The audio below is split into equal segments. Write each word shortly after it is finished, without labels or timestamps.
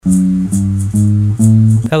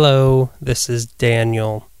Hello, this is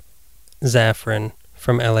Daniel Zaffron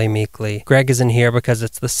from LA Meekly. Greg isn't here because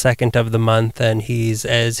it's the 2nd of the month and he's,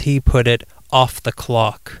 as he put it, off the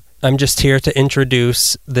clock. I'm just here to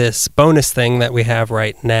introduce this bonus thing that we have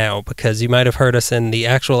right now, because you might have heard us in the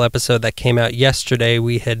actual episode that came out yesterday.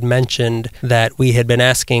 We had mentioned that we had been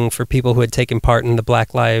asking for people who had taken part in the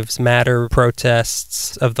Black Lives Matter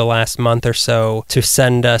protests of the last month or so to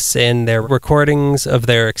send us in their recordings of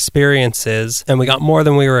their experiences, and we got more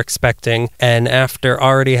than we were expecting. And after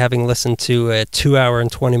already having listened to a 2-hour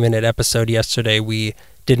and 20-minute episode yesterday, we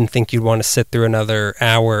didn't think you'd want to sit through another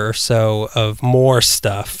hour or so of more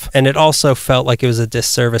stuff. And it also felt like it was a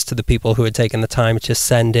disservice to the people who had taken the time to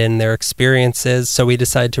send in their experiences, so we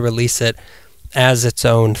decided to release it as its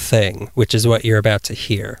own thing, which is what you're about to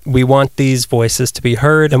hear. We want these voices to be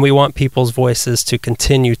heard, and we want people's voices to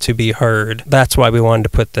continue to be heard. That's why we wanted to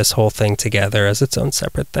put this whole thing together as its own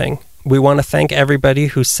separate thing. We want to thank everybody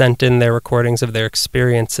who sent in their recordings of their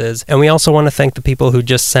experiences, and we also want to thank the people who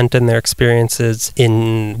just sent in their experiences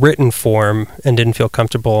in written form and didn't feel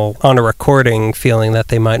comfortable on a recording, feeling that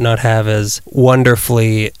they might not have as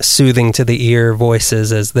wonderfully soothing to the ear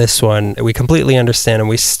voices as this one. We completely understand, and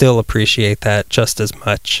we still appreciate that just as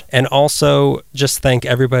much. And also, just thank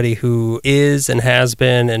everybody who is and has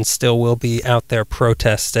been and still will be out there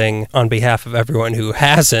protesting on behalf of everyone who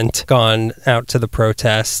hasn't gone out to the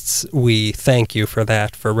protests. We thank you for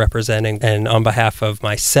that, for representing, and on behalf of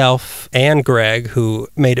myself and Greg, who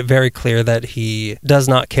made it very clear that he does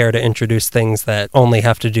not care to introduce things that only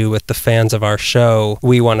have to do with the fans of our show,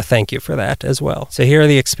 we want to thank you for that as well. So here are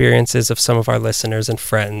the experiences of some of our listeners and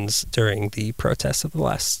friends during the protests of the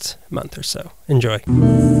last month or so. Enjoy.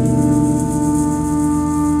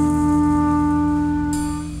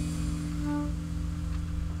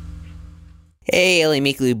 Hey, LA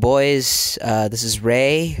Meekly boys. This is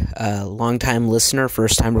Ray, longtime listener,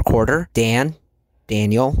 first-time recorder. Daniel.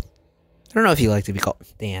 I don't know if you like to be called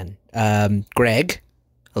Dan. Greg.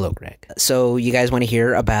 Hello, Greg. So you guys want to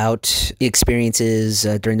hear about experiences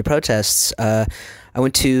during the protests. I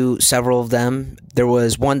went to several of them. There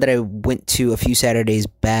was one that I went to a few Saturdays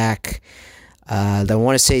back that I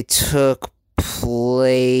want to say took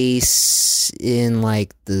place in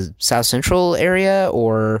like the South Central area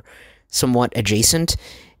or somewhat adjacent,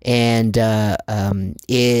 and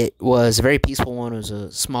it was a very peaceful one. It was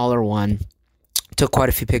a smaller one. Took quite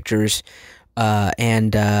a few pictures,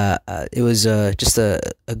 and it was just a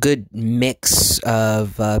good mix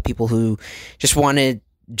of people who just wanted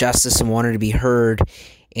justice and wanted to be heard.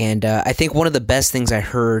 And I think one of the best things I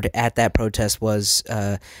heard at that protest was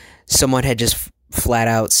someone had just flat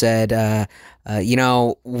out said,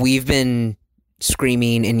 we've been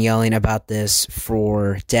screaming and yelling about this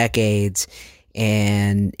for decades,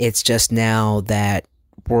 and it's just now that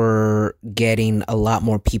we're getting a lot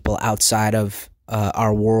more people outside of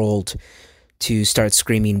our world to start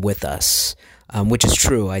screaming with us, which is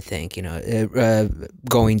true. I think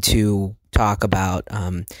going to talk about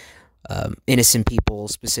innocent people,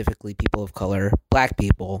 specifically people of color, Black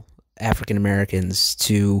people, African Americans,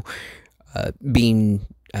 to being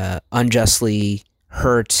unjustly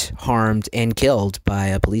hurt, harmed, and killed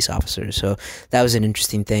by police officers. So that was an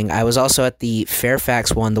interesting thing. I was also at the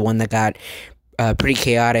Fairfax one, the one that got pretty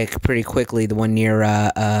chaotic pretty quickly, the one near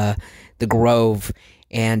the Grove,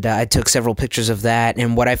 and I took several pictures of that.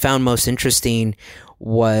 And what I found most interesting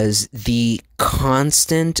was the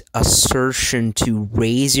constant assertion to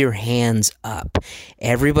raise your hands up.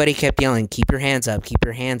 Everybody kept yelling, keep your hands up,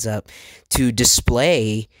 to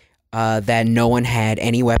display that no one had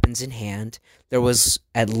any weapons in hand. There was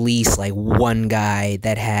at least like one guy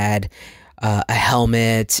that had a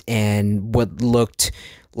helmet and what looked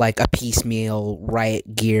like a piecemeal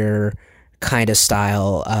riot gear kind of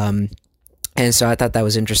style. And so I thought that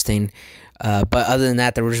was interesting. But other than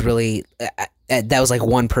that, there was really, that was like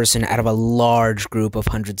one person out of a large group of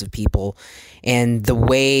hundreds of people. And the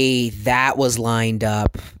way that was lined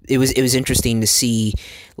up, it was interesting to see,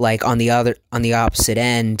 like on the opposite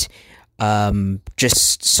end,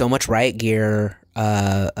 just so much riot gear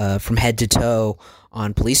from head to toe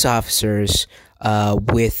on police officers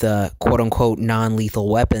with quote-unquote non-lethal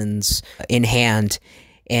weapons in hand.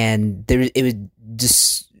 And it was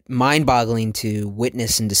just mind-boggling to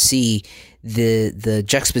witness and to see the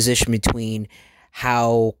juxtaposition between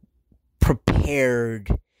how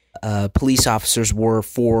prepared police officers were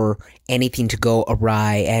for anything to go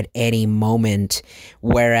awry at any moment,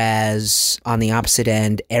 whereas on the opposite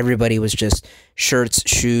end, everybody was just shirts,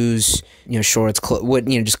 shoes, shorts,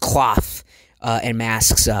 just cloth and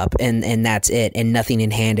masks up, and that's it, and nothing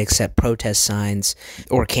in hand except protest signs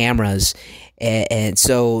or cameras. And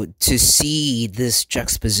so to see this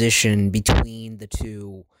juxtaposition between the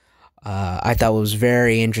two, I thought was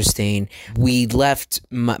very interesting. We left,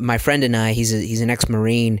 my friend and I, he's an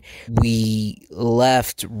ex-Marine. We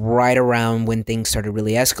left right around when things started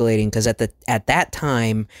really escalating, because at that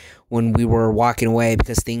time when we were walking away,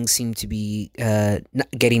 because things seemed to be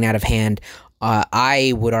getting out of hand,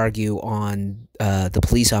 I would argue on the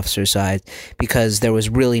police officer side, because there was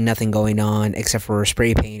really nothing going on except for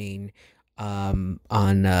spray painting on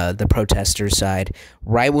the protesters' side.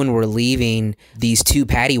 Right when we're leaving, these two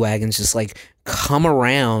paddy wagons just like come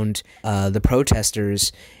around the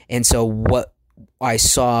protesters, and so what I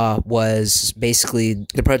saw was basically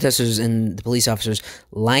the protesters and the police officers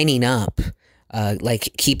lining up,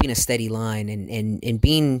 like keeping a steady line and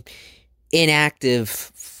being inactive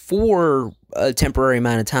for a temporary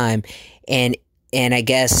amount of time, and I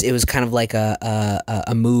guess it was kind of like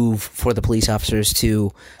a move for the police officers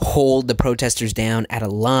to hold the protesters down at a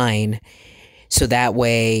line, so that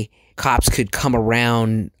way cops could come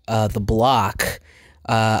around the block,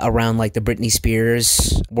 around like the Britney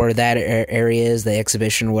Spears, where that area is, the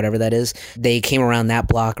exhibition or whatever that is. They came around that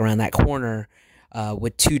block, around that corner,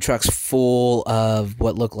 with two trucks full of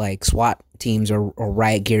what looked like SWAT teams or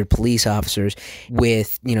riot geared police officers,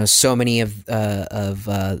 with so many of the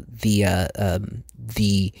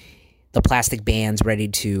plastic bands ready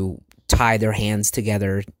to tie their hands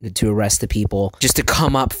together to arrest the people, just to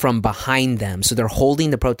come up from behind them. So they're holding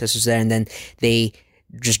the protesters there, and then they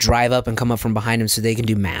just drive up and come up from behind them so they can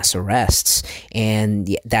do mass arrests.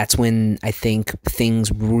 And that's when I think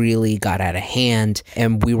things really got out of hand,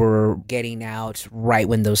 and we were getting out right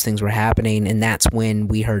when those things were happening. And that's when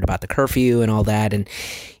we heard about the curfew and all that, and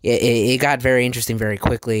it got very interesting very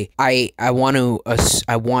quickly. I want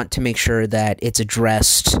to make sure that it's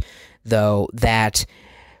addressed, though, that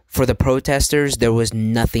for the protesters, there was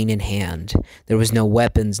nothing in hand. There was no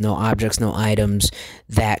weapons, no objects, no items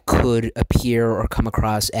that could appear or come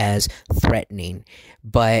across as threatening.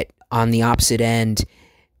 But on the opposite end,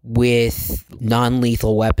 with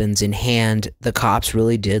non-lethal weapons in hand, the cops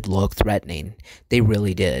really did look threatening. They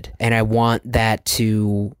really did. And I want that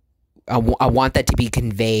to be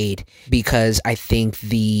conveyed, because I think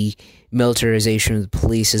the militarization of the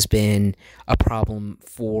police has been a problem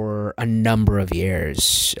for a number of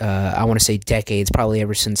years. I want to say decades, probably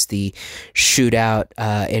ever since the shootout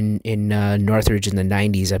in Northridge in the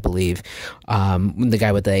 90s, I believe. The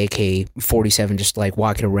guy with the AK-47 just like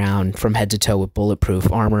walking around from head to toe with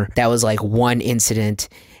bulletproof armor. That was like one incident,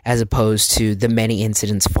 as opposed to the many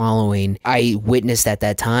incidents following. I witnessed at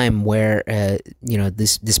that time where,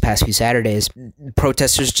 this past few Saturdays,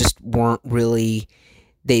 protesters just weren't really,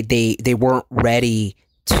 they weren't ready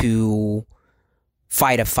to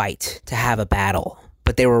fight a fight, to have a battle,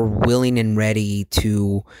 but they were willing and ready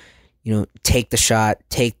to, take the shot,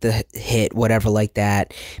 take the hit, whatever like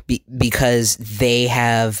that, because they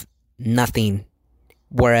have nothing.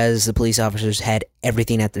 Whereas the police officers had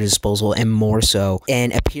everything at their disposal, and more so,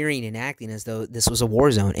 and appearing and acting as though this was a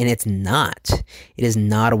war zone. And it's not. It is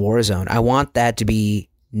not a war zone. I want that to be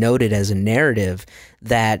noted as a narrative,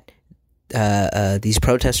 that these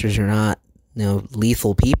protesters are not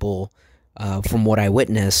lethal people. From what I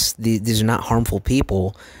witnessed, these are not harmful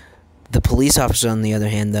people. The police officers, on the other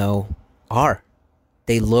hand, though, are.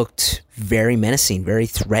 They looked very menacing, very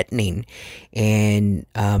threatening, and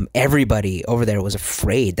everybody over there was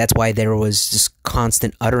afraid. That's why there was just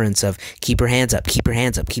constant utterance of "keep your hands up, keep your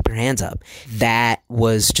hands up, keep your hands up." That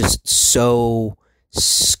was just so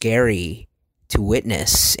scary to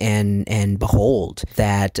witness and behold,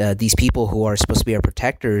 that these people who are supposed to be our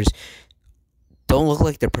protectors don't look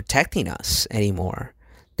like they're protecting us anymore.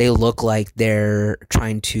 They look like they're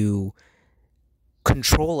trying to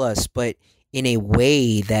control us, but in a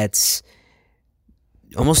way that's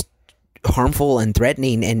almost harmful and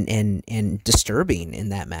threatening and disturbing in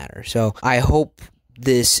that matter. So I hope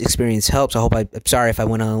this experience helps. I'm sorry if I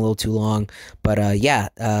went on a little too long, but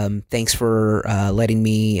thanks for letting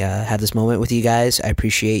me have this moment with you guys. I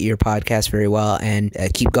appreciate your podcast very well, and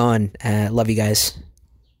keep going. Love you guys.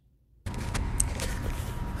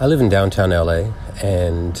 I live in downtown LA,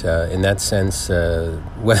 and in that sense,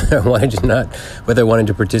 whether I wanted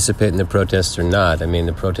to participate in the protests or not, I mean,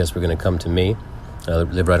 the protests were going to come to me. I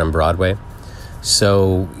live right on Broadway.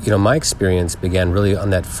 So, my experience began really on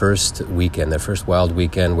that first weekend, that first wild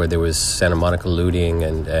weekend where there was Santa Monica looting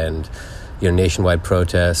and nationwide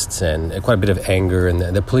protests and quite a bit of anger, and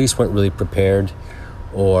the police weren't really prepared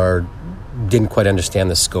or didn't quite understand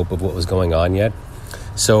the scope of what was going on yet.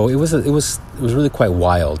 So it was really quite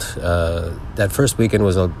wild. That first weekend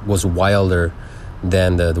was wilder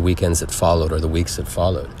than the weekends that followed, or the weeks that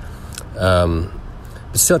followed.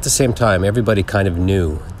 But still, at the same time, everybody kind of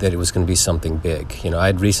knew that it was going to be something big.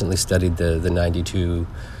 I'd recently studied the 92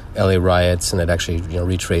 LA riots, and I'd actually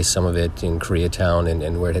retraced some of it in Koreatown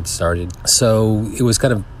and where it had started. So it was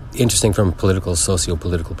kind of interesting from a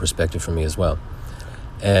socio-political perspective for me as well.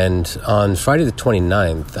 And on Friday the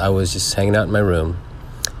 29th, I was just hanging out in my room,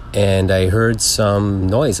 and I heard some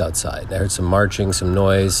noise outside. I heard some marching, some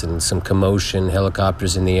noise, and some commotion,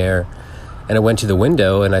 helicopters in the air. And I went to the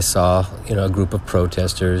window, and I saw, a group of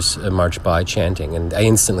protesters march by chanting, and I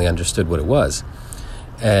instantly understood what it was.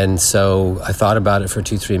 And so I thought about it for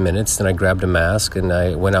 2-3 minutes, then I grabbed a mask, and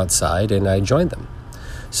I went outside, and I joined them.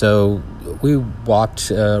 So we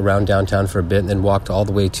walked around downtown for a bit, and then walked all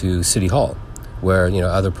the way to City Hall, where,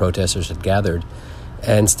 other protesters had gathered,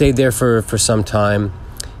 and stayed there for some time.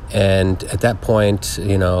 And at that point,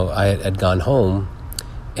 I had gone home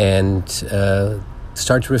and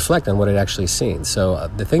started to reflect on what I'd actually seen. So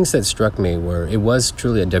the things that struck me were, it was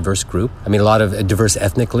truly a diverse group. I mean, a lot of diverse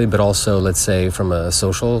ethnically, but also, let's say, from a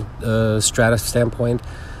social strata standpoint.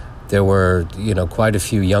 There were, quite a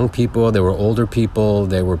few young people. There were older people.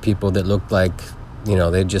 There were people that looked like,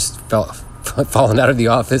 they just fallen out of the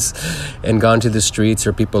office and gone to the streets,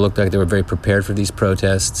 or people looked like they were very prepared for these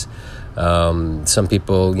protests. Some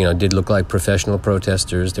people, did look like professional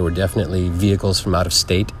protesters. There were definitely vehicles from out of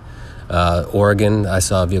state. Oregon, I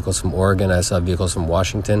saw vehicles from Oregon. I saw vehicles from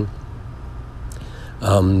Washington.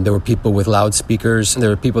 There were people with loudspeakers. There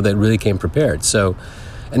were people that really came prepared. So,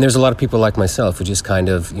 and there's a lot of people like myself who just kind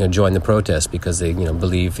of, join the protest because they,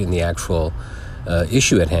 believe in the actual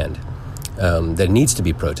issue at hand that needs to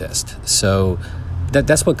be protest. So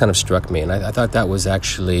that's what kind of struck me, and I thought that was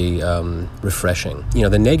actually refreshing. The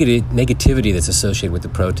negativity that's associated with the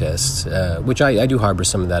protests, which I do harbor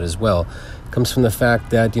some of that as well, comes from the fact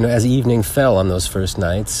that, as evening fell on those first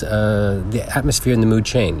nights, the atmosphere and the mood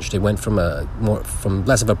changed. It went from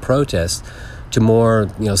less of a protest to more,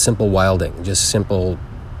 simple wilding, just simple,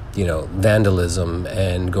 vandalism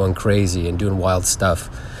and going crazy and doing wild stuff.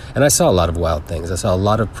 And I saw a lot of wild things. I saw a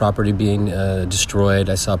lot of property being destroyed.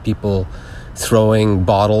 I saw people throwing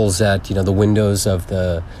bottles at, the windows of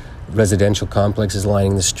the residential complexes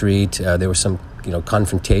lining the street. There was some,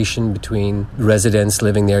 confrontation between residents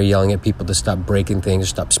living there, yelling at people to stop breaking things,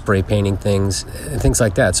 stop spray painting things, and things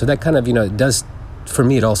like that. So that kind of, it does, for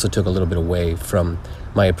me, it also took a little bit away from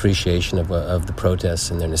my appreciation of the protests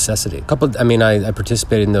and their necessity. I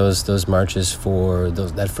participated in those marches for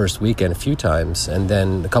that first weekend a few times, and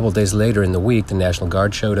then a couple of days later in the week, the National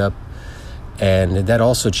Guard showed up, and that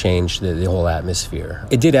also changed the whole atmosphere.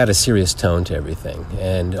 It did add a serious tone to everything,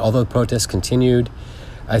 and although protests continued,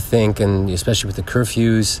 I think, and especially with the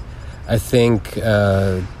curfews, I think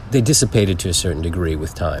they dissipated to a certain degree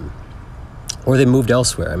with time, or they moved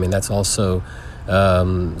elsewhere. I mean, that's also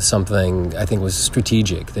something I think was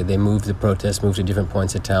strategic, that they moved to different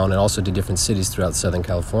points of town and also to different cities throughout Southern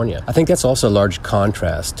California. I think that's also a large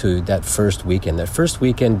contrast to that first weekend. That first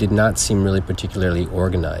weekend did not seem really particularly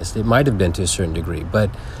organized. It might have been to a certain degree, but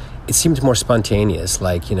it seemed more spontaneous,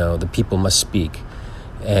 like, the people must speak.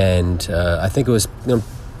 And I think it was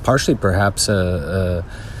partially perhaps a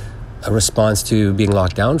response to being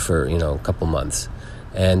locked down for a couple months.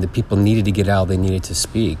 And the people needed to get out, they needed to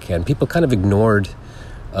speak. And people kind of ignored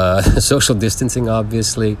social distancing,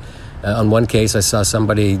 obviously. On one case, I saw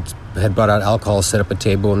somebody had brought out alcohol, set up a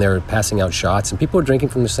table, and they were passing out shots. And people were drinking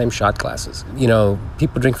from the same shot glasses.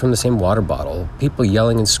 People drink from the same water bottle. People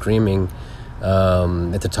yelling and screaming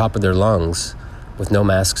at the top of their lungs with no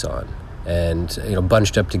masks on and,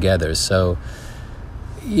 bunched up together. So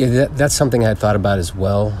yeah, that's something I had thought about as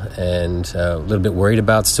well, and a little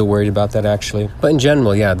bit still worried about that actually. But in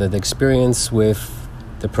general, yeah, the experience with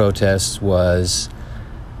the protests was,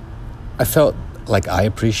 I felt like I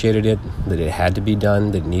appreciated it, that it had to be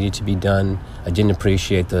done, that it needed to be done. I didn't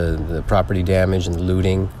appreciate the property damage and the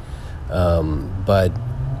looting, but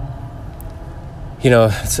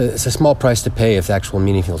it's a small price to pay if actual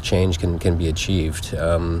meaningful change can be achieved.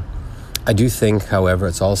 I do think, however,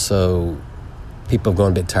 it's also people have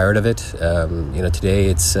grown a bit tired of it. Today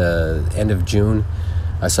it's end of June.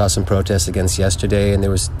 I saw some protests against yesterday, and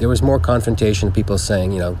there was more confrontation. People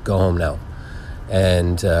saying, go home now,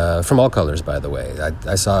 and from all colors, by the way.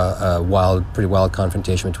 I saw a pretty wild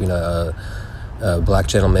confrontation between a black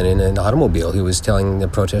gentleman in an automobile who was telling the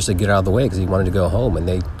protesters to get out of the way because he wanted to go home, and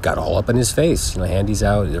they got all up in his face. Handies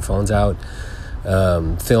out, their phones out,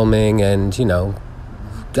 filming, and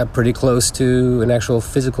got pretty close to an actual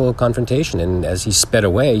physical confrontation, and as he sped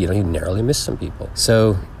away, he narrowly missed some people.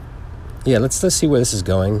 So yeah, let's see where this is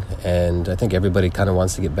going, and I think everybody kind of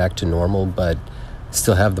wants to get back to normal, but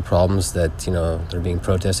still have the problems that, you know, they're being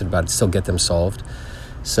protested about, still get them solved.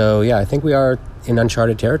 So, yeah, I think we are in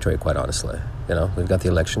uncharted territory, quite honestly. You know, we've got the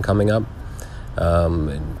election coming up.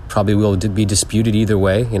 It probably will be disputed either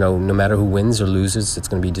way. You know, no matter who wins or loses, it's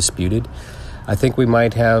going to be disputed. I think we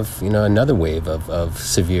might have, you know, another wave of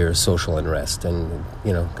severe social unrest. And,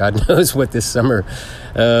 you know, God knows what this summer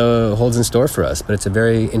holds in store for us. But it's a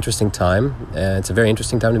very interesting time. And it's a very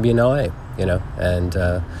interesting time to be in LA, you know. And,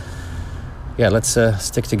 yeah, let's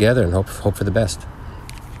stick together and hope for the best.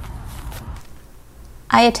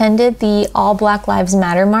 I attended the All Black Lives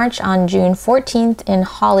Matter March on June 14th in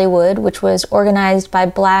Hollywood, which was organized by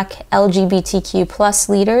Black LGBTQ+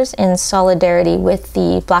 leaders in solidarity with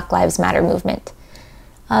the Black Lives Matter movement.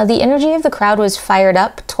 The energy of the crowd was fired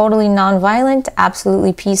up, totally nonviolent,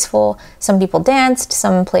 absolutely peaceful. Some people danced,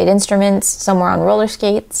 some played instruments, some were on roller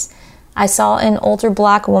skates. I saw an older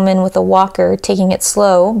black woman with a walker taking it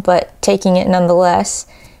slow, but taking it nonetheless.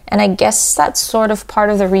 And I guess that's sort of part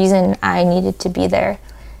of the reason I needed to be there.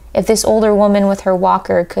 If this older woman with her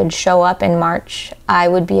walker could show up in March, I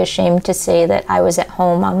would be ashamed to say that I was at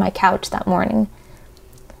home on my couch that morning.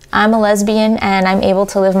 I'm a lesbian and I'm able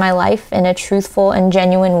to live my life in a truthful and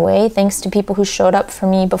genuine way thanks to people who showed up for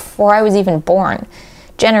me before I was even born.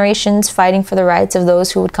 Generations fighting for the rights of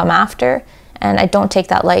those who would come after, and I don't take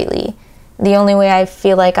that lightly. The only way I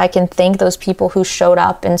feel like I can thank those people who showed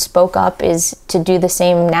up and spoke up is to do the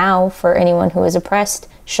same now for anyone who is oppressed.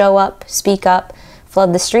 Show up, speak up,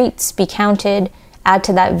 flood the streets, be counted, add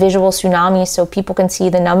to that visual tsunami so people can see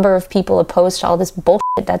the number of people opposed to all this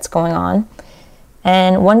bullshit that's going on.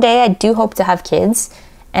 And one day I do hope to have kids,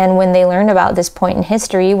 and when they learn about this point in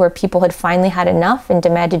history where people had finally had enough and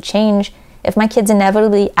demanded change, if my kids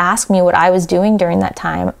inevitably ask me what I was doing during that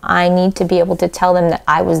time, I need to be able to tell them that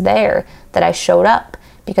I was there, that I showed up,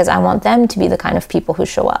 because I want them to be the kind of people who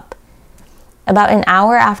show up. About an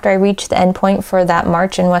hour after I reached the endpoint for that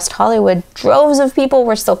march in West Hollywood, droves of people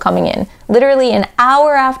were still coming in. Literally an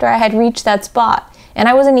hour after I had reached that spot, and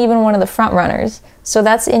I wasn't even one of the front runners. So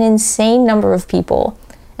that's an insane number of people.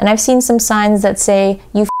 And I've seen some signs that say,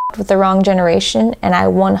 you f***ed with the wrong generation, and I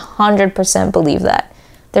 100% believe that.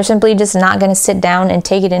 They're simply just not going to sit down and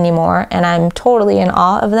take it anymore, and I'm totally in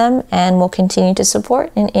awe of them and will continue to support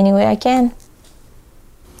in any way I can.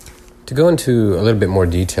 To go into a little bit more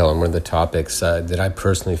detail on one of the topics that I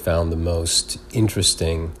personally found the most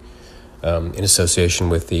interesting in association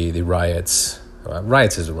with the riots.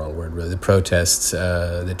 Riots is the wrong word, really. The protests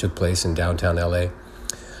that took place in downtown LA.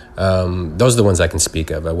 Those are the ones I can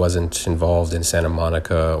speak of. I wasn't involved in Santa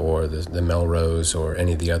Monica or the Melrose or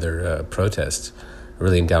any of the other protests,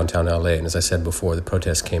 really in downtown LA. And as I said before, the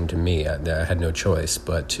protests came to me. I had no choice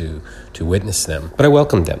but to witness them. But I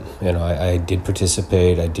welcomed them. You know, I did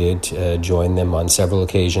participate. I did join them on several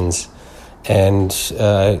occasions, and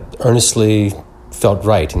earnestly felt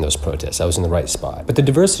right in those protests. I was in the right spot. But the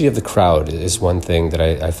diversity of the crowd is one thing that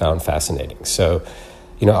I found fascinating. So,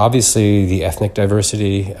 you know, obviously the ethnic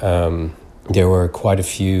diversity. There were quite a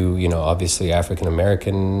few, you know, obviously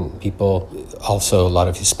African-American people, also a lot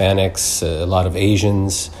of Hispanics, a lot of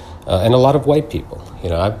Asians, and a lot of white people. You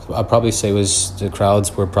know, I'd probably say the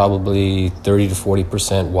crowds were probably 30 to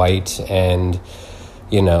 40% white and,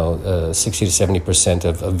 you know, 60 to 70%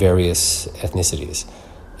 of various ethnicities.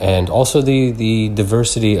 And also the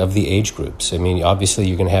diversity of the age groups. I mean, obviously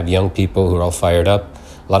you can have young people who are all fired up,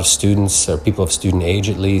 a lot of students, or people of student age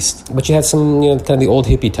at least. But you had some, you know, kind of the old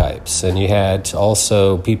hippie types. And you had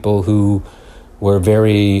also people who were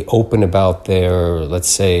very open about their, let's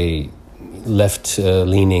say,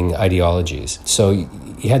 left-leaning ideologies. So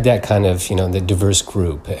you had that kind of, you know, the diverse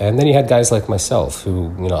group. And then you had guys like myself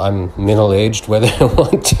who, you know, I'm middle-aged, whether I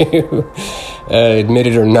want to admit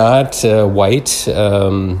it or not, white,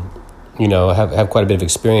 you know, have quite a bit of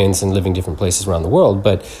experience in living different places around the world.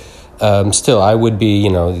 But still, I would be, you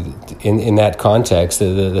know, in that context,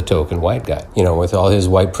 the token white guy, you know, with all his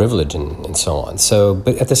white privilege and so on. So,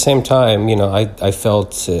 but at the same time, you know, I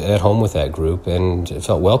felt at home with that group and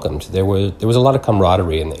felt welcomed. There was a lot of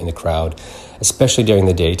camaraderie in the crowd, especially during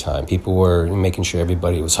the daytime. People were making sure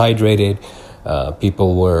everybody was hydrated.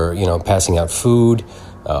 People were, you know, passing out food,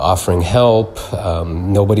 offering help.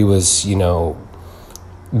 Nobody was, you know,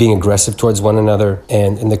 being aggressive towards one another,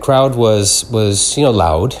 and the crowd was you know,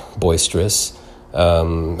 loud, boisterous,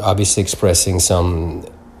 obviously expressing some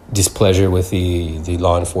displeasure with the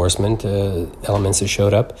law enforcement elements that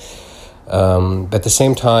showed up. But at the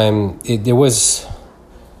same time,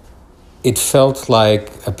 it felt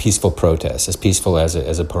like a peaceful protest, as peaceful as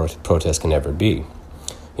a protest can ever be.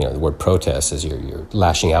 the word protest is you're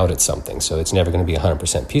lashing out at something, so it's never going to be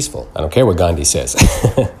 100% peaceful. I don't care what Gandhi says.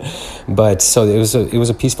 But so it was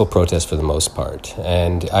a peaceful protest for the most part,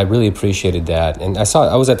 and I really appreciated that. And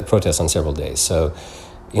I was at the protest on several days, so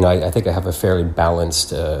I think I have a fairly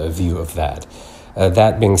balanced view of that.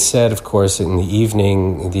 That being said, of course, in the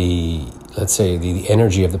evening, the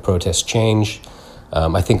energy of the protest changed.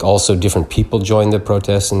 I think also different people joined the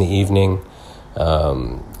protest in the evening.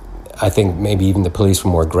 I think maybe even the police were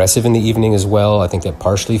more aggressive in the evening as well. I think that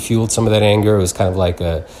partially fueled some of that anger. It was kind of like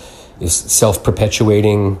this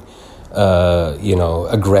self-perpetuating,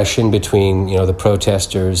 aggression between, the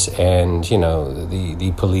protesters and,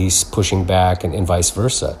 the police pushing back and vice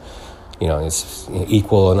versa. It's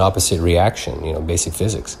equal and opposite reaction, basic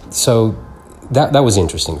physics. So that was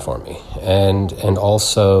interesting for me. And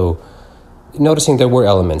also noticing there were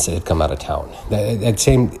elements that had come out of town.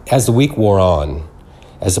 As the week wore on,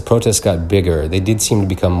 as the protests got bigger, they did seem to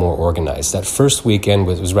become more organized. That first weekend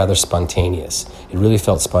was rather spontaneous. It really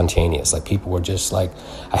felt spontaneous. Like people were just like,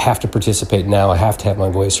 I have to participate now. I have to have my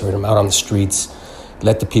voice heard. I'm out on the streets.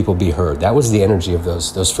 Let the people be heard. That was the energy of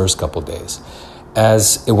those first couple of days.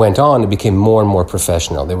 As it went on, it became more and more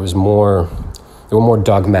professional. There were more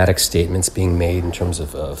dogmatic statements being made in terms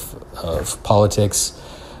of politics.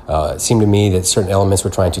 It seemed to me that certain elements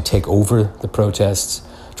were trying to take over the protests,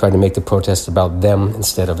 trying to make the protests about them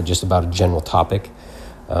instead of just about a general topic.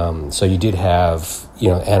 So you did have,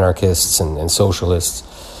 anarchists and socialists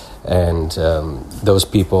and those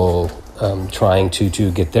people trying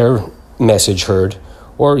to get their message heard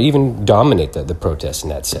or even dominate the protests in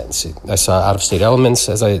that sense. I saw out-of-state elements,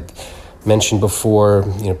 as I mentioned before,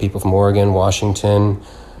 people from Oregon, Washington,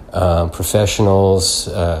 professionals.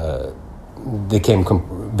 They came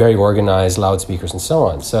very organized, loudspeakers, and so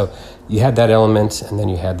on. So you had that element, and then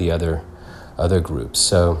you had the other groups.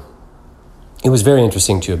 So it was very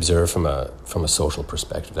interesting to observe from a social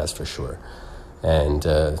perspective, that's for sure. And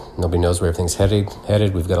nobody knows where everything's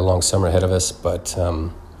headed. We've got a long summer ahead of us, but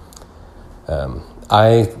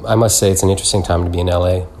I must say it's an interesting time to be in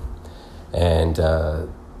LA, and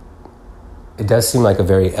it does seem like a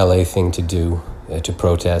very LA thing to do. To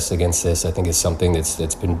protest against this. I think it's something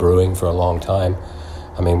that's been brewing for a long time.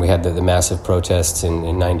 I mean, we had the massive protests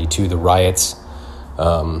in 92, the riots.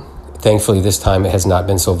 Thankfully, this time it has not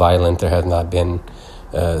been so violent. There have not been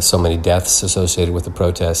so many deaths associated with the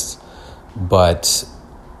protests. But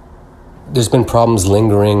there's been problems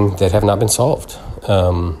lingering that have not been solved.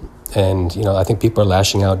 And, I think people are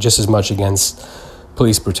lashing out just as much against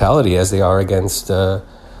police brutality as they are against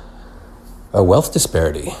a wealth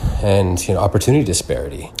disparity and opportunity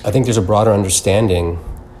disparity. I think there's a broader understanding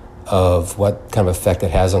of what kind of effect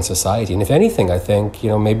it has on society. And if anything, I think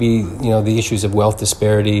maybe the issues of wealth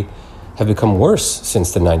disparity have become worse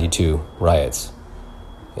since the 92 riots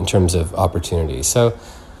in terms of opportunity. So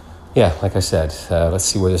yeah, like I said, let's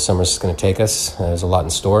see where this summer is going to take us. There's a lot in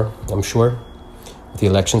store, I'm sure. With the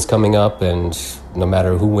elections coming up, and no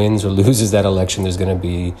matter who wins or loses that election, there's going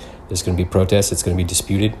to be protests. It's going to be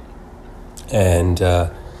disputed. And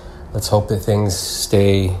let's hope that things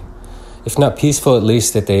stay, if not peaceful, at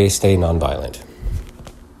least that they stay nonviolent.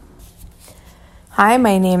 Hi,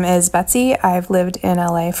 my name is Betsy. I've lived in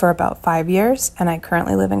LA for about 5 years, and I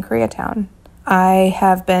currently live in Koreatown. I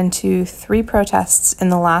have been to 3 protests in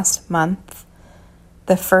the last month.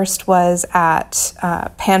 The first was at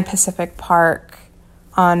Pan Pacific Park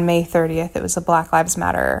on May 30th. It was a Black Lives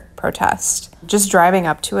Matter protest. Just driving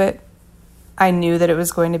up to it, I knew that it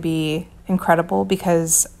was going to be incredible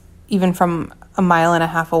because even from a mile and a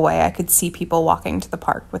half away, I could see people walking to the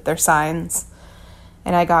park with their signs.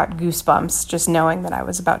 And I got goosebumps just knowing that I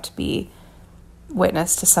was about to be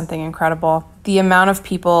witness to something incredible. The amount of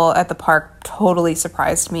people at the park totally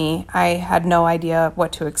surprised me. I had no idea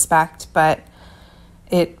what to expect, but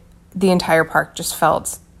the entire park just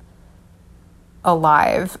felt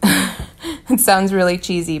alive. It sounds really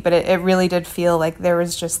cheesy, but it really did feel like there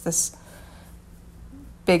was just this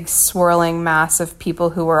big swirling mass of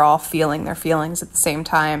people who were all feeling their feelings at the same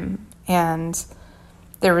time. And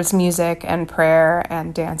there was music and prayer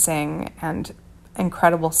and dancing and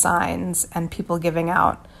incredible signs and people giving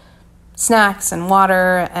out snacks and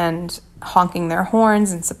water and honking their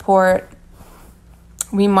horns in support.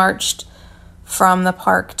 We marched from the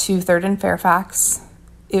park to 3rd and Fairfax.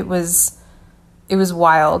 It was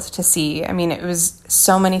wild to see. I mean, it was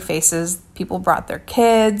so many faces. People brought their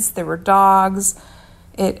kids. There were dogs.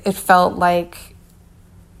 It felt like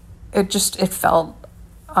it felt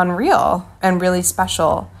unreal and really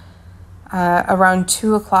special. Around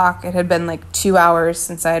 2:00, it had been like 2 hours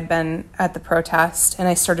since I had been at the protest, and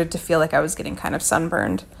I started to feel like I was getting kind of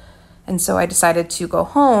sunburned. And so I decided to go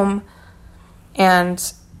home,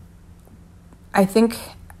 and I think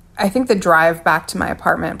the drive back to my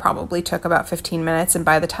apartment probably took about 15 minutes, and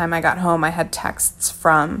by the time I got home, I had texts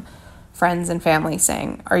from friends and family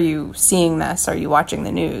saying, "Are you seeing this? Are you watching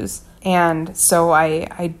the news?" And so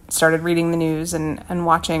I started reading the news and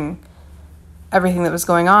watching everything that was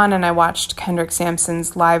going on, and I watched Kendrick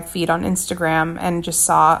Sampson's live feed on Instagram and just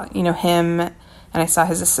saw, him, and I saw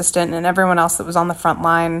his assistant and everyone else that was on the front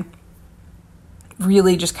line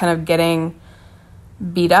really just kind of getting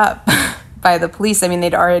beat up by the police. I mean,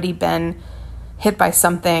 they'd already been hit by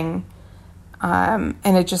something, and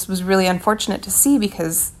it just was really unfortunate to see,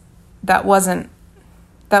 because that wasn't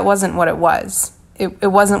what it was.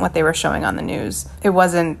 It wasn't what they were showing on the news. It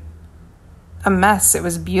wasn't a mess. It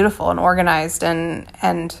was beautiful and organized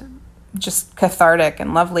and just cathartic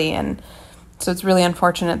and lovely. And so it's really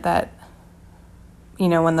unfortunate that,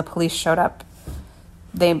 when the police showed up,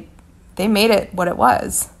 they made it what it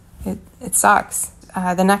was. It sucks.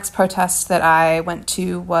 The next protest that I went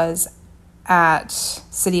to was at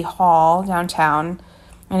City Hall downtown,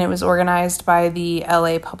 and it was organized by the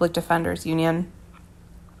LA Public Defenders Union.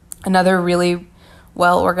 Another really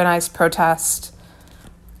well-organized protest.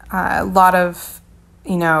 A lot of,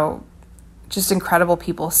 just incredible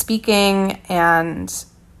people speaking, and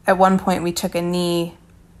at one point we took a knee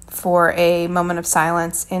for a moment of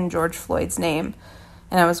silence in George Floyd's name.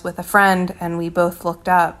 And I was with a friend, and we both looked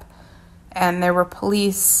up, and there were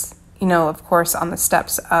police, of course, on the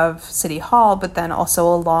steps of City Hall, but then also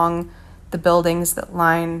along the buildings that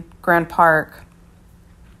line Grand Park.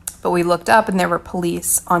 But we looked up, and there were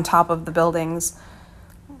police on top of the buildings,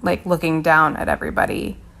 like looking down at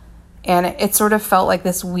everybody. And it sort of felt like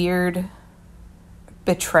this weird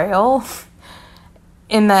betrayal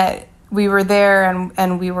in that we were there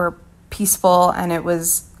and we were peaceful and it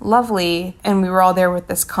was lovely, and we were all there with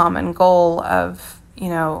this common goal of,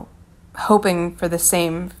 hoping for the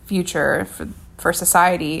same future for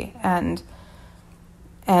society, and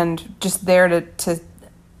just there to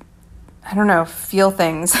I don't know, feel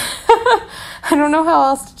things. I don't know how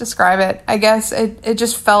else to describe it. I guess it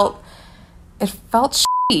just felt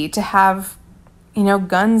shitty to have,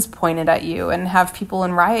 guns pointed at you and have people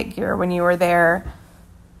in riot gear when you were there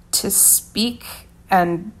to speak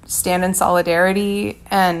and stand in solidarity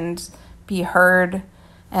and be heard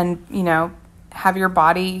and, have your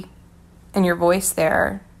body and your voice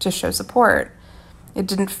there to show support. It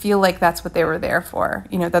didn't feel like that's what they were there for,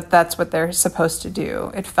 that's what they're supposed to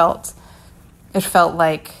do. It felt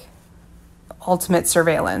like ultimate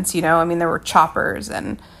surveillance, I mean, there were choppers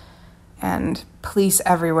and police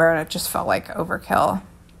everywhere, and it just felt like overkill.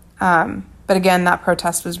 But again, that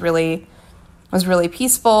protest was really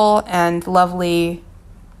peaceful and lovely,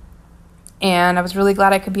 and I was really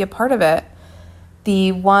glad I could be a part of it.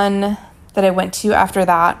 The one that I went to after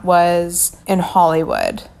that was in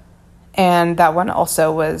Hollywood, and that one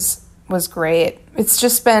also was great. It's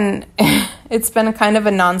just been it's been a kind of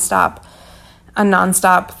a nonstop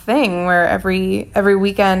thing where every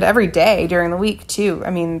weekend, every day during the week too.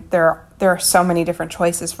 I mean, there are so many different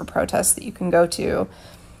choices for protests that you can go to.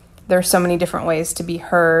 There are so many different ways to be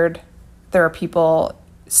heard. There are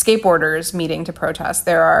skateboarders meeting to protest.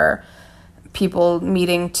 There are people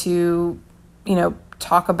meeting to,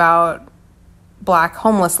 talk about Black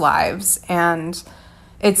homeless lives, and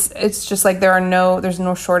it's just like there's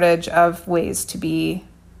no shortage of ways to be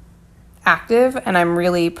active, and I'm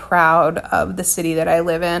really proud of the city that I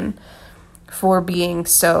live in for being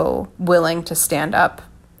so willing to stand up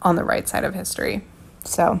on the right side of history.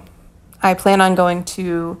 So I plan on going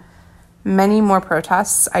to many more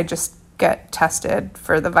protests. I just get tested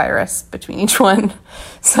for the virus between each one.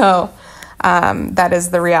 So that is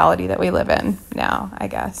the reality that we live in now, I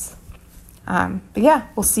guess. But yeah,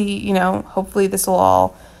 we'll see, hopefully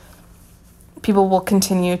people will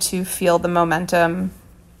continue to feel the momentum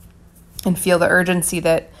and feel the urgency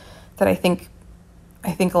that I think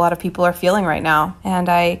a lot of people are feeling right now. And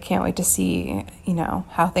I can't wait to see,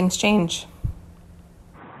 how things change.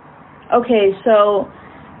 Okay, so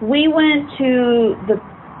we went to the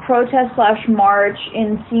protest/march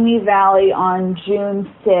in Simi Valley on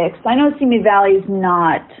June 6th. I know Simi Valley is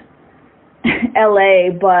not LA,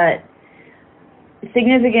 but a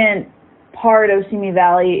significant part of Simi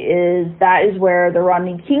Valley is where the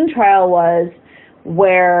Rodney King trial was,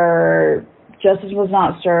 where justice was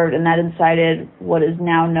not served, and that incited what is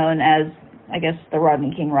now known as, I guess, the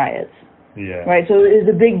Rodney King riots. Yeah. Right, so it was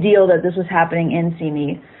a big deal that this was happening in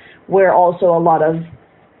Simi, where also a lot of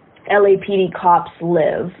LAPD cops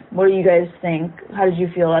live. What do you guys think? How did you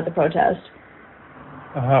feel at the protest?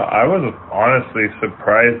 I was honestly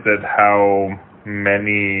surprised at how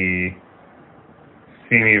many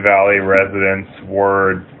Simi Valley residents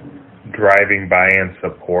were driving by in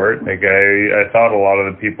support. Like I thought a lot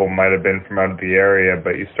of the people might have been from out of the area,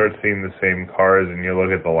 but you start seeing the same cars and you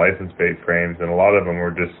look at the license plate frames, and a lot of them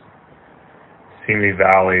were just Simi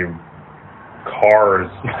Valley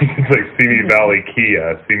cars. It's like Simi Valley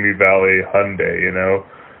Kia, Simi Valley Hyundai, you know.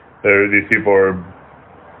 These people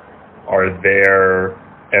are there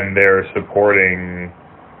and they're supporting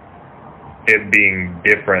it being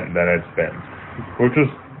different than it's been, which was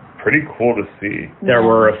pretty cool to see. There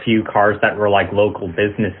were a few cars that were like local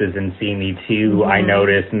businesses in Simi too, I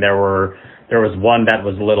noticed, and there was one that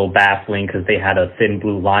was a little baffling because they had a thin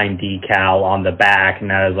blue line decal on the back,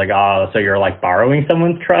 and I was like, oh, so you're like borrowing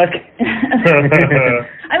someone's truck?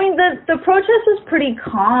 I mean, the protest was pretty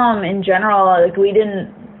calm in general. Like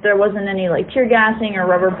there wasn't any like tear gassing or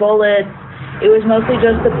rubber bullets. It was mostly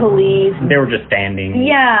just the police. They were just standing.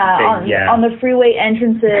 Yeah, on the freeway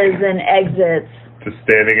entrances and exits. Just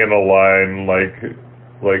standing in a line like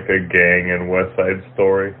a gang in West Side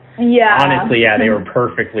Story. Yeah. Honestly, yeah, they were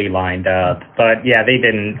perfectly lined up. But yeah, they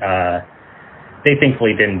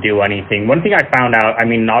thankfully didn't do anything. One thing I found out, I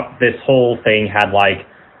mean, not this whole thing had like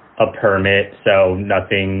a permit, so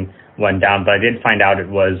nothing went down, but I did find out it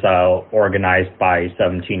was organized by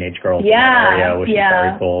some teenage girls in the area, which is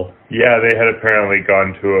very cool. Yeah, they had apparently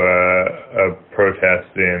gone to a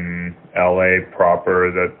protest in LA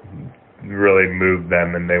proper that really moved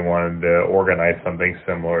them, and they wanted to organize something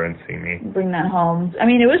similar in Simi. Bring that home. I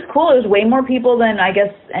mean, it was cool. It was way more people than I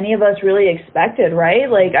guess any of us really expected, right?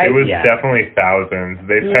 Like it was definitely thousands.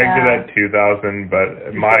 They pegged it at 2,000,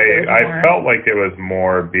 but I felt like it was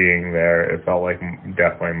more being there. It felt like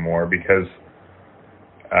definitely more because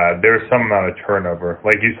there was some amount of turnover.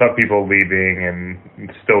 Like you saw people leaving and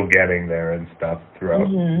still getting there and stuff throughout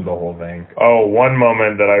the whole thing. Oh, one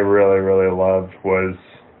moment that I really, really loved was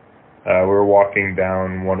we were walking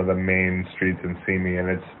down one of the main streets in Simi, and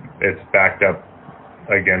it's backed up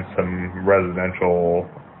against some residential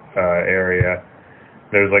area.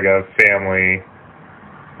 There's like a family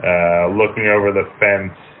looking over the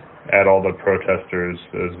fence at all the protesters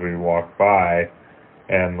as we walked by,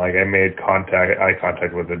 and like I made eye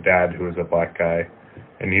contact with the dad, who was a black guy,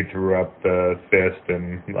 and he threw up the fist,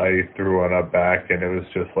 and I threw one up back, and it was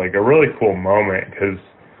just like a really cool moment because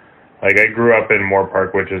like I grew up in Moore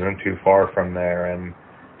Park, which isn't too far from there, and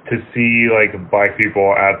to see like black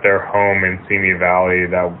people at their home in Simi Valley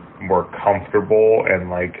that were comfortable and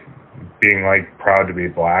like being like proud to be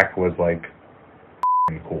black was like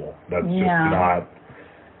cool. That's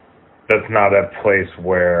just not a place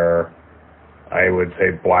where I would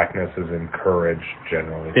say blackness is encouraged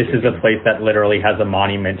generally. This is a place that literally has a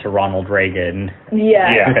monument to Ronald Reagan. Yeah.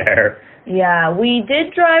 There. Yeah, we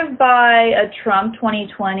did drive by a Trump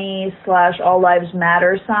 2020 / All Lives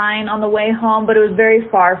Matter sign on the way home, but it was very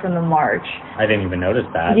far from the march. I didn't even notice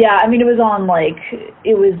that. Yeah, I mean, it was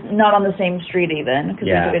not on the same street even, because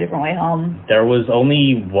we took a different way home. There was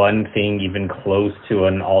only one thing even close to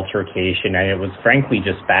an altercation, and it was frankly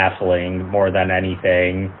just baffling more than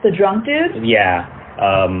anything. The drunk dude? Yeah.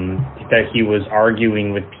 That he was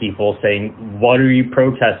arguing with people saying, what are you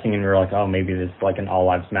protesting? And we were like, oh, maybe this is like an All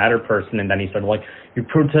Lives Matter person. And then he started like, you're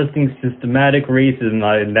protesting systematic racism.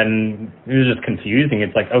 And then it was just confusing.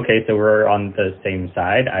 It's like, okay, so we're on the same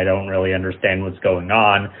side. I don't really understand what's going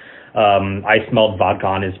on. I smelled vodka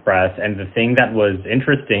on his breath. And the thing that was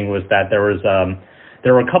interesting was that there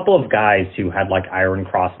were a couple of guys who had like Iron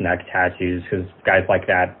Cross neck tattoos, because guys like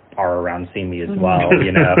that are around Simi as well,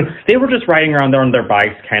 you know. They were just riding around there on their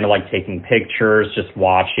bikes, kind of like taking pictures, just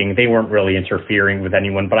watching. They weren't really interfering with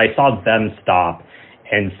anyone, but I saw them stop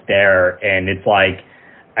and stare, and it's like,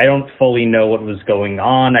 I don't fully know what was going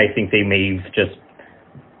on. I think they may have just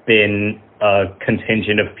been a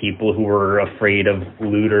contingent of people who were afraid of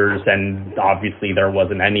looters, and obviously there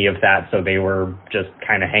wasn't any of that, so they were just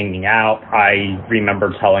kind of hanging out. I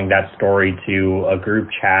remember telling that story to a group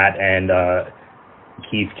chat, and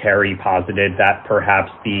Keith Carey posited that perhaps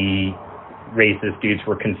the racist dudes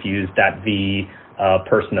were confused at the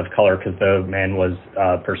person of color, because the man was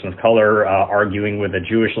a person of color arguing with a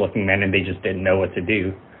Jewish-looking man, and they just didn't know what to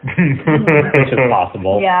do. Which is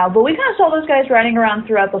possible. Yeah, but we kind of saw those guys riding around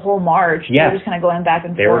throughout the whole march. Yeah. They were just kind of going back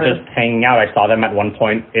and forth. They were just hanging out. I saw them at one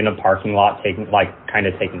point in a parking lot taking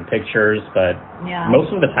pictures, but most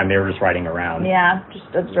of the time they were just riding around. Yeah, just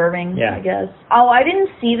observing, I guess. Oh, I didn't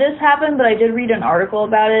see this happen, but I did read an article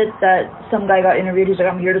about it that some guy got interviewed. He's like,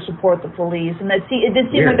 I'm here to support the police. And it did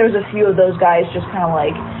seem like there was a few of those guys just kind of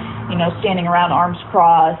like, you know, standing around arms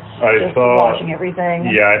crossed, watching everything.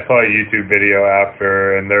 Yeah, I saw a YouTube video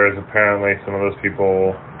after, and there was apparently some of those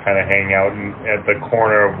people kind of hanging out at the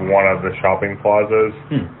corner of one of the shopping plazas.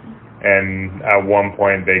 And at one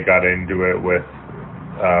point they got into it with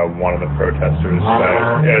one of the protesters.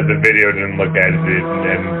 But the video didn't look edited,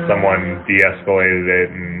 and someone de-escalated it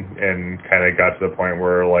and kind of got to the point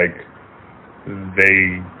where, like,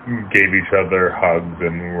 they gave each other hugs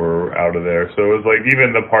and were out of there. So it was like,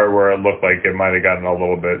 even the part where it looked like it might have gotten a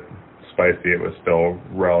little bit spicy, it was still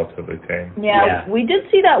relatively tame. Yeah. We did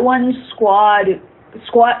see that one SWAT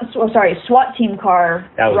team car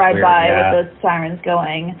ride by with the sirens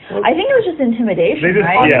going. I think it was just intimidation,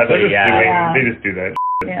 right? Yeah, they just do that.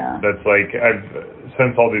 Yeah. That's like,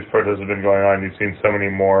 since all these protests have been going on, you've seen so many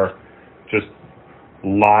more just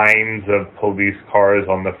lines of police cars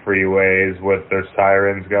on the freeways with their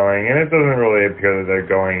sirens going, and it doesn't really appear that they're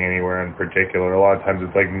going anywhere in particular. A lot of times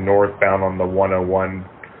it's like northbound on the 101.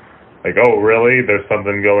 Like, oh, really? There's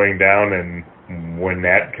something going down in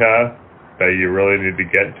Winnetka that you really need to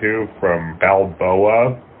get to from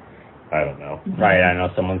Balboa? I don't know. Right, I know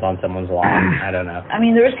someone's on someone's lawn. I don't know. I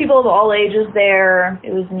mean, there was people of all ages there.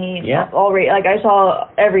 It was neat. Yeah. Like, I saw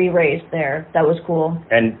every race there. That was cool.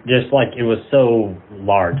 And just, like, it was so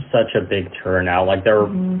large, such a big turnout. Like, there were,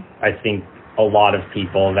 I think, a lot of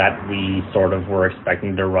people that we sort of were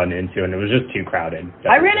expecting to run into, and it was just too crowded.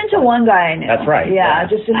 I ran into one guy I knew. That's right. Yeah,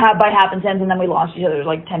 just by happenstance, and then we lost each other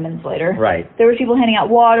like 10 minutes later. Right. There were people handing out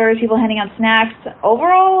water, people handing out snacks.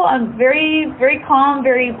 Overall, a very, very calm,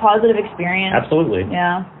 very positive experience. Absolutely.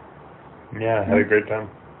 Yeah. Yeah, had a great time.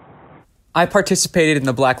 I participated in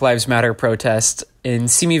the Black Lives Matter protest in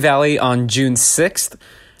Simi Valley on June 6th.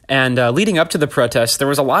 And leading up to the protest, there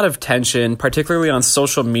was a lot of tension, particularly on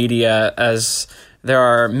social media, as there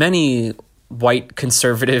are many white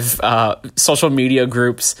conservative social media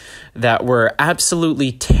groups that were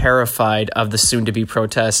absolutely terrified of the soon-to-be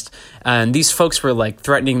protest. And these folks were like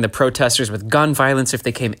threatening the protesters with gun violence if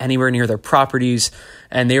they came anywhere near their properties.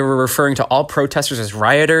 And they were referring to all protesters as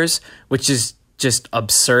rioters, which is just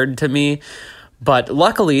absurd to me. But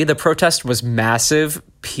luckily, the protest was massive,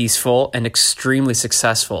 peaceful, and extremely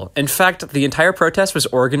successful. In fact, the entire protest was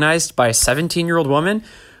organized by a 17-year-old woman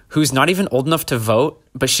who's not even old enough to vote,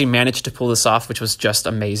 but she managed to pull this off, which was just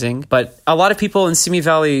amazing. But a lot of people in Simi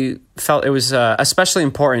Valley felt it was especially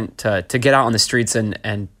important to get out on the streets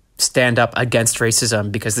and stand up against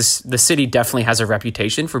racism, because the city definitely has a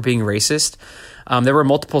reputation for being racist. There were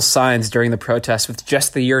multiple signs during the protest with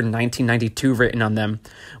just the year 1992 written on them,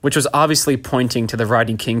 which was obviously pointing to the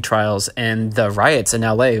Rodney King trials and the riots in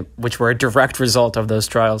LA, which were a direct result of those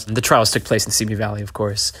trials. The trials took place in Simi Valley, of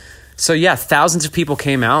course. So yeah, thousands of people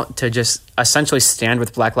came out to just essentially stand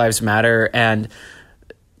with Black Lives Matter, and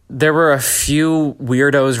there were a few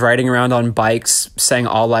weirdos riding around on bikes saying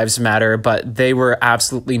all lives matter, but they were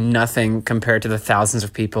absolutely nothing compared to the thousands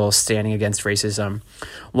of people standing against racism.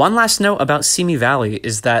 One last note about Simi Valley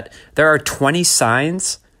is that there are 20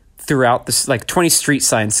 signs throughout this, like 20 street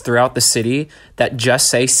signs throughout the city that just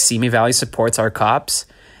say Simi Valley supports our cops.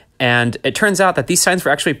 And it turns out that these signs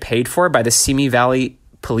were actually paid for by the Simi Valley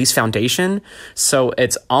Police Foundation. So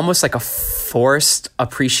it's almost like a forced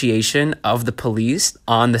appreciation of the police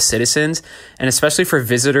on the citizens. And especially for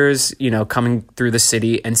visitors, coming through the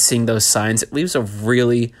city and seeing those signs, it leaves a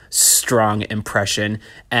really strong impression.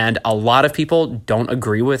 And a lot of people don't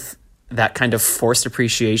agree with that kind of forced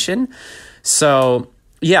appreciation. So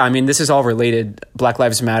yeah, I mean, this is all related, Black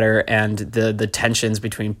Lives Matter and the tensions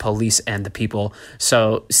between police and the people.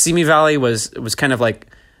 So Simi Valley was kind of like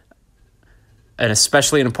an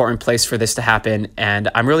especially important place for this to happen, and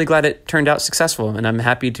I'm really glad it turned out successful, and I'm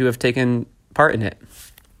happy to have taken part in it.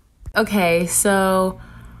 Okay, so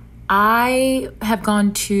I have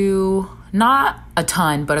gone to not a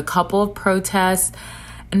ton, but a couple of protests,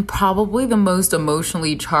 and probably the most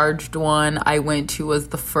emotionally charged one I went to was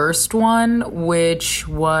the first one, which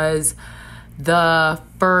was the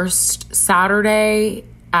first Saturday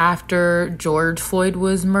after George Floyd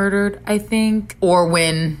was murdered, I think. Or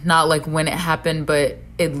not like when it happened, but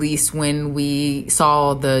at least when we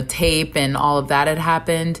saw the tape and all of that had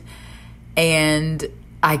happened. And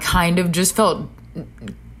I kind of just felt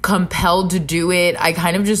compelled to do it. I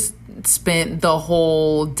kind of just spent the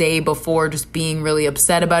whole day before just being really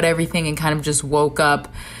upset about everything, and kind of just woke up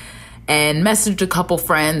and messaged a couple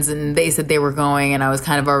friends, and they said they were going, and I was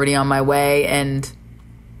kind of already on my way. And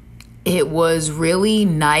it was really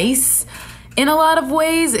nice in a lot of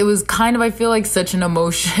ways. It was kind of, I feel like, such an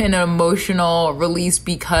emotional release,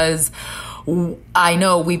 because I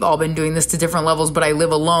know we've all been doing this to different levels, but I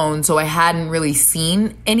live alone, so I hadn't really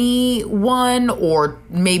seen anyone, or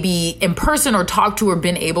maybe in person, or talked to, or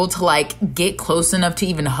been able to like get close enough to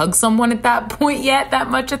even hug someone at that point,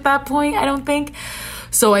 I don't think.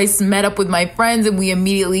 So I met up with my friends and we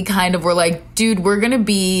immediately kind of were like, dude,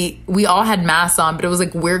 we all had masks on, but it was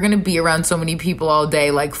like, we're going to be around so many people all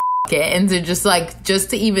day. Like, it. And to just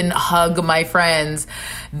to even hug my friends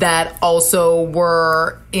that also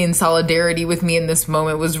were in solidarity with me in this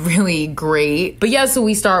moment was really great. But yeah, so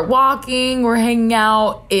we start walking, we're hanging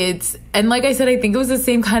out. And like I said, I think it was the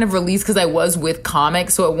same kind of release because I was with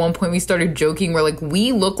comics. So at one point we started joking. We're like,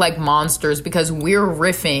 we look like monsters because we're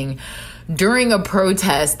riffing during a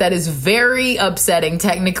protest that is very upsetting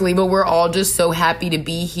technically, but we're all just so happy to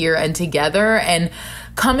be here and together. And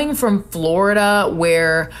coming from Florida,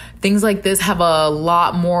 where things like this have a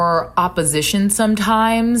lot more opposition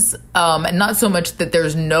sometimes, and not so much that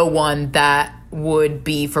there's no one that would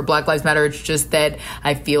be for Black Lives Matter. It's just that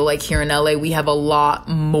I feel like here in LA, we have a lot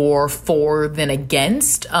more for than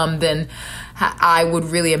against than I would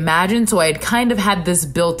really imagine. So I had kind of had this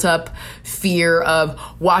built up fear of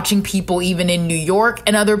watching people even in New York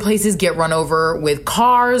and other places get run over with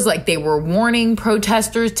cars. Like they were warning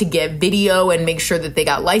protesters to get video and make sure that they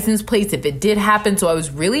got license plates if it did happen. So I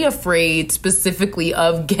was really afraid specifically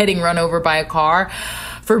of getting run over by a car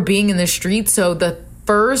for being in the street. So the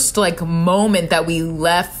first moment that we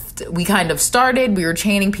left, we kind of started, we were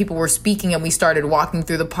chanting, people were speaking, and we started walking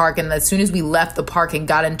through the park. And as soon as we left the park and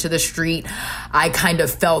got into the street, I kind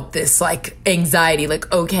of felt this anxiety,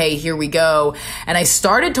 okay, here we go. And I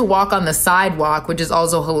started to walk on the sidewalk, which is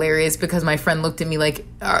also hilarious because my friend looked at me like,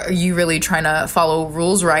 are you really trying to follow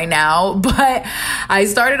rules right now? But I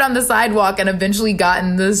started on the sidewalk and eventually got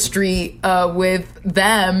in the street with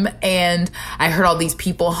them, and I heard all these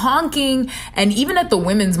people honking. And even at the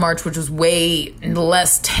Women's March, which was way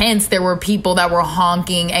less tense, there were people that were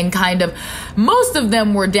honking, and kind of most of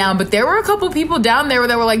them were down, but there were a couple people down there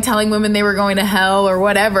that were telling women they were going to hell or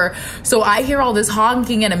whatever. So I hear all this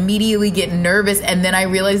honking and immediately get nervous, and then I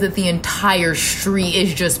realize that the entire street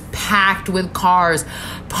is just packed with cars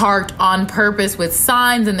parked on purpose with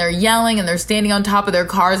signs, and they're yelling and they're standing on top of their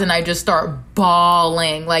cars, and I just start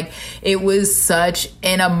bawling. It was such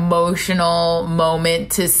an emotional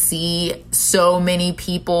moment to see so many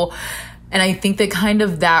people. And I think that kind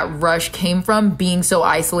of that rush came from being so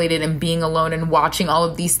isolated and being alone and watching all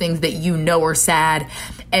of these things that are sad,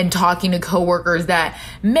 and talking to coworkers that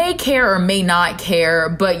may care or may not care,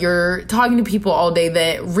 but you're talking to people all day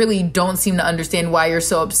that really don't seem to understand why you're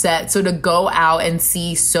so upset. So to go out and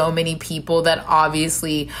see so many people that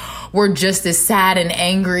obviously were just as sad and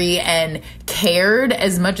angry and cared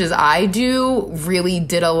as much as I do really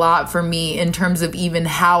did a lot for me in terms of even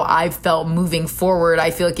how I felt moving forward.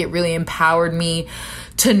 I feel like it really empowered me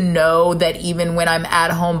to know that even when I'm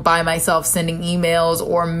at home by myself sending emails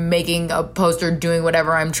or making a post or doing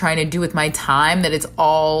whatever I'm trying to do with my time, that it's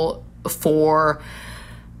all for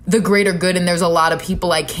the greater good. And there's a lot of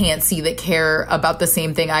people I can't see that care about the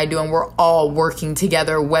same thing I do. And we're all working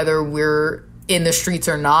together, whether we're in the streets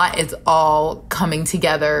or not. It's all coming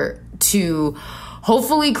together to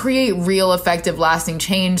hopefully create real, effective, lasting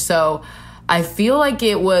change. So I feel like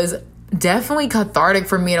it was definitely cathartic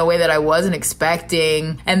for me in a way that I wasn't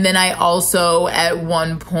expecting. And then I also, at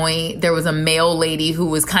one point, there was a mail lady who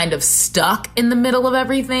was kind of stuck in the middle of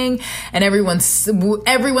everything, and everyone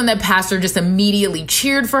that passed her just immediately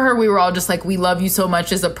cheered for her. We were all just like, we love you so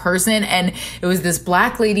much as a person. And it was this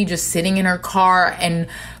Black lady just sitting in her car and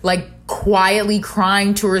quietly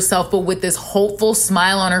crying to herself, but with this hopeful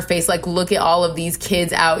smile on her face, look at all of these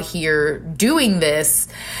kids out here doing this.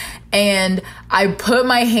 And I put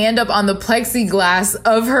my hand up on the plexiglass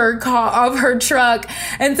of her car, of her truck,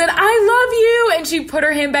 and said, I love you. And she put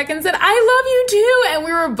her hand back and said, I love you too. And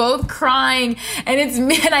we were both crying. And it's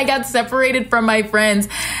me, and I got separated from my friends.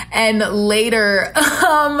 And later,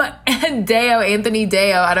 Anthony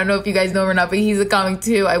Deo, I don't know if you guys know him or not, but he's a comic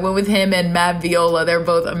too. I went with him and Matt Viola. They're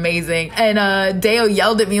both amazing. And Deo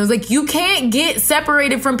yelled at me and was like, you can't get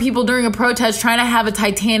separated from people during a protest trying to have a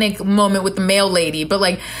Titanic moment with the mail lady. But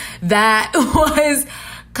that was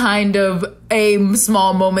kind of a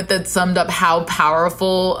small moment that summed up how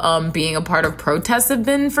powerful being a part of protests have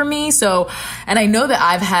been for me. So, and I know that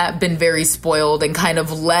I've been very spoiled and kind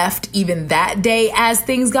of left even that day as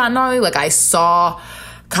things got gnarly. I saw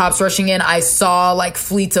cops rushing in. I saw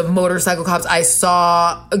fleets of motorcycle cops. I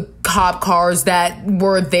saw cop cars that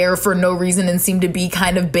were there for no reason and seemed to be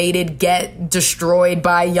kind of baited, get destroyed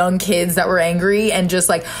by young kids that were angry, and just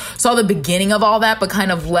saw the beginning of all that, but kind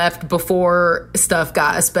of left before stuff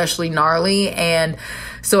got especially gnarly. And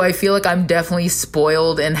so I feel like I'm definitely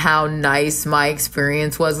spoiled in how nice my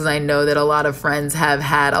experience was, because I know that a lot of friends have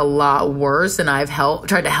had a lot worse, and I've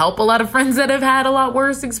tried to help a lot of friends that have had a lot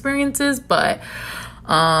worse experiences. But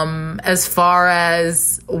as far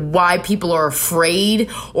as why people are afraid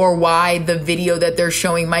or why the video that they're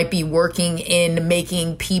showing might be working in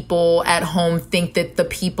making people at home think that the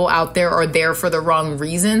people out there are there for the wrong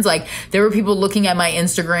reasons. Like, there were people looking at my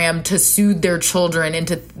Instagram to soothe their children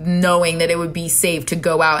into knowing that it would be safe to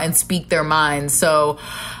go out and speak their minds. So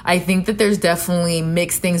I think that there's definitely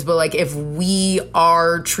mixed things, but like, if we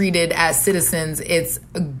are treated as citizens, it's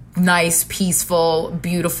a nice, peaceful,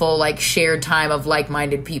 beautiful, like shared time of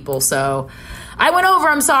like-minded people. So I went over,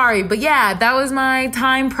 I'm sorry, but yeah, that was my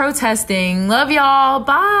time protesting. Love y'all.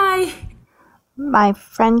 Bye. My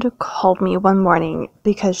friend called me one morning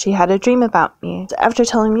because she had a dream about me. After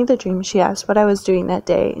telling me the dream, she asked what I was doing that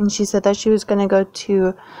day, and she said that she was going to go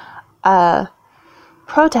to a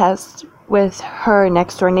protest with her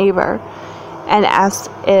next door neighbor and asked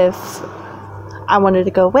if I wanted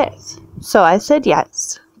to go with. So I said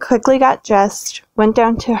yes. Quickly got dressed, went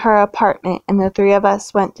down to her apartment, and the three of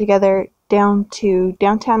us went together down to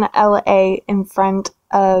downtown LA in front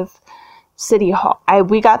of City Hall.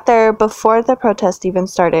 We got there before the protest even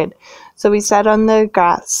started, so we sat on the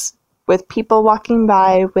grass with people walking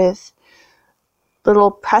by with little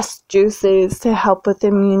pressed juices to help with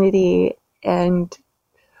immunity, and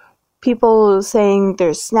people saying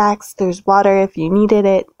there's snacks, there's water if you needed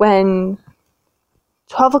it. When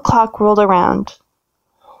 12 o'clock rolled around,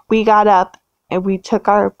 we got up and we took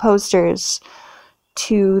our posters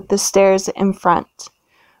to the stairs in front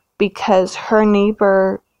because her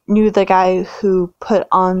neighbor knew the guy who put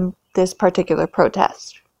on this particular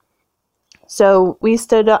protest. So we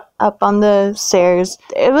stood up on the stairs.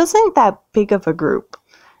 It wasn't that big of a group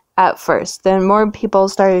at first. Then more people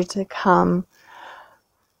started to come.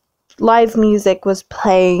 Live music was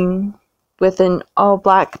playing with an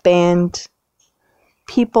all-black band.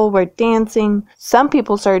 People were dancing. Some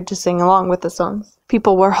people started to sing along with the songs.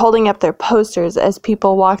 People were holding up their posters as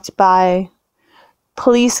people walked by.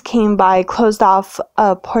 Police came by, closed off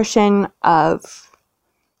a portion of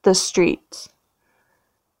the street.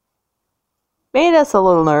 Made us a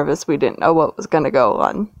little nervous. We didn't know what was going to go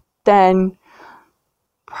on. Then,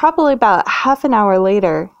 probably about half an hour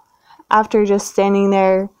later, after just standing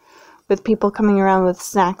there with people coming around with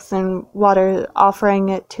snacks and water, offering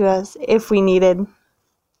it to us if we needed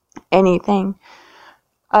anything,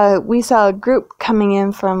 we saw a group coming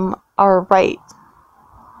in from our right,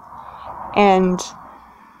 and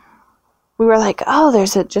we were like, oh,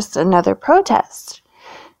 there's just another protest.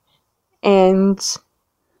 And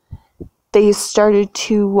they started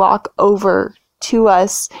to walk over to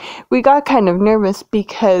us. We got kind of nervous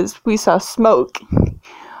because we saw smoke,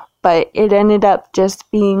 but it ended up just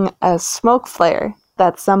being a smoke flare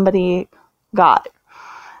that somebody got.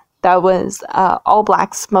 That was all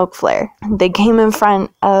black smoke flare. They came in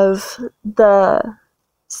front of the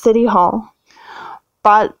City Hall,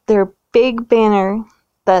 brought their big banner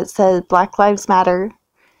that said Black Lives Matter,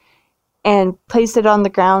 and placed it on the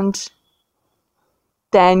ground.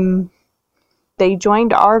 Then they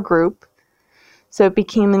joined our group, so it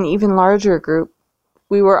became an even larger group.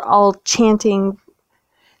 We were all chanting.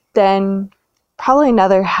 Then, probably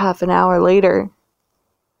another half an hour later,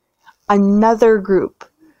 another group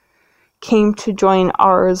came to join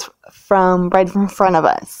ours from right in front of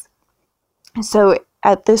us. So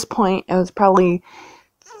at this point, it was probably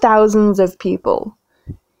thousands of people.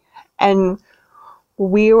 And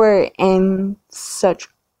we were in such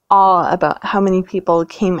awe about how many people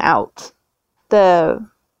came out. The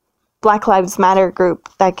Black Lives Matter group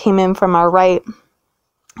that came in from our right,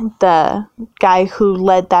 the guy who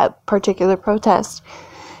led that particular protest,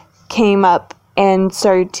 came up and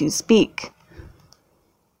started to speak.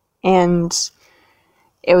 And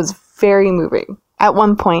it was very moving. At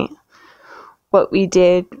one point, what we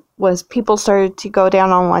did was people started to go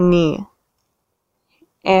down on one knee.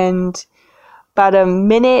 And about a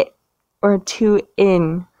minute or two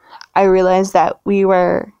in, I realized that we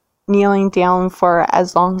were kneeling down for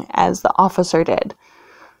as long as the officer did.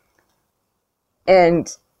 And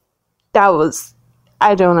that was,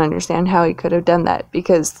 I don't understand how he could have done that,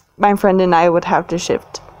 because my friend and I would have to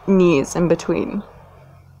shift knees in between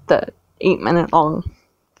the 8-minute long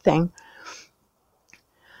thing.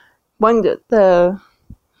 The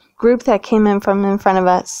group that came in from in front of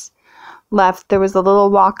us left. There was a little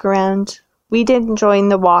walk around. We didn't join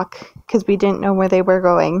the walk because we didn't know where they were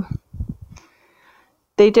going.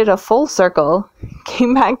 They did a full circle,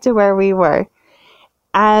 came back to where we were.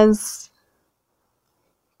 As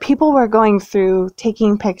people were going through,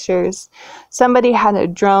 taking pictures, somebody had a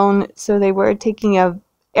drone, so they were taking a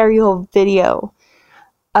aerial video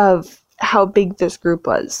of how big this group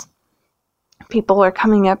was. People were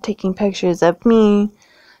coming up, taking pictures of me,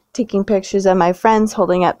 taking pictures of my friends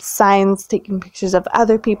holding up signs, taking pictures of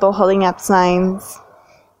other people holding up signs.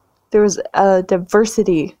 There was a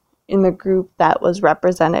diversity in the group that was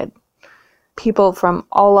represented. People from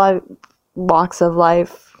all walks of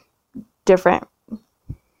life, different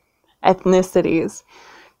ethnicities.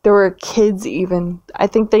 There were kids even. I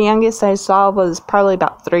think the youngest I saw was probably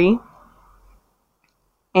about 3.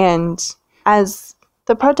 And as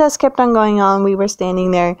the protest kept on going on, we were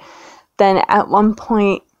standing there. Then at one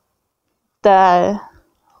point, the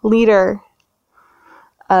leader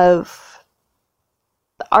of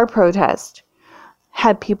our protest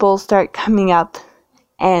had people start coming up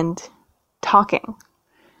and talking.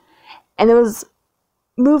 And it was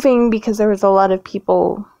moving because there was a lot of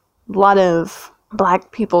people, a lot of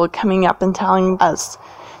Black people coming up and telling us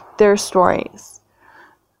their stories.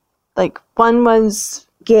 Like, one was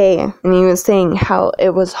gay, and he was saying how it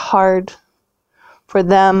was hard for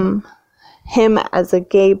him as a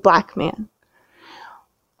gay Black man.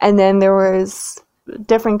 And then there was a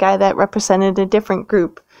different guy that represented a different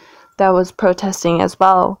group that was protesting as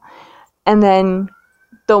well. And then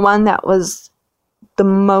the one that was the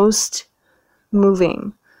most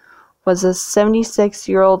moving was a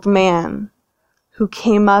 76-year-old man who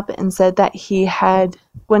came up and said that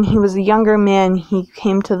when he was a younger man, he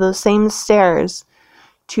came to those same stairs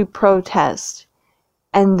to protest,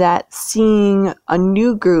 and that seeing a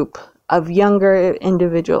new group of younger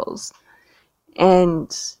individuals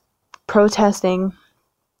and protesting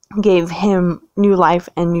gave him new life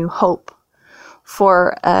and new hope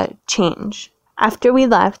for a change. After we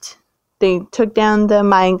left, they took down the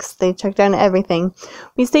mics, they took down everything.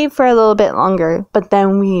 We stayed for a little bit longer, but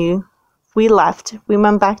then we left. We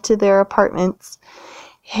went back to their apartments.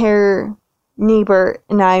 Her neighbor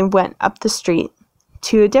and I went up the street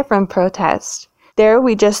to a different protest. There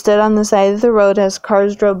we just stood on the side of the road as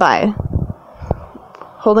cars drove by,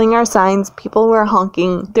 holding our signs. People were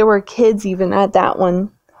honking. There were kids even at that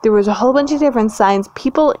one. There was a whole bunch of different signs.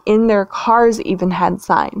 People in their cars even had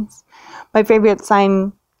signs. My favorite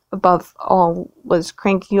sign above all was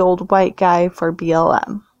 "Cranky Old White Guy for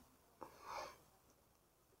BLM."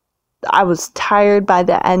 I was tired by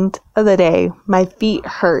the end of the day. My feet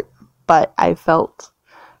hurt, but I felt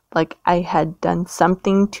like I had done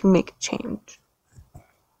something to make a change.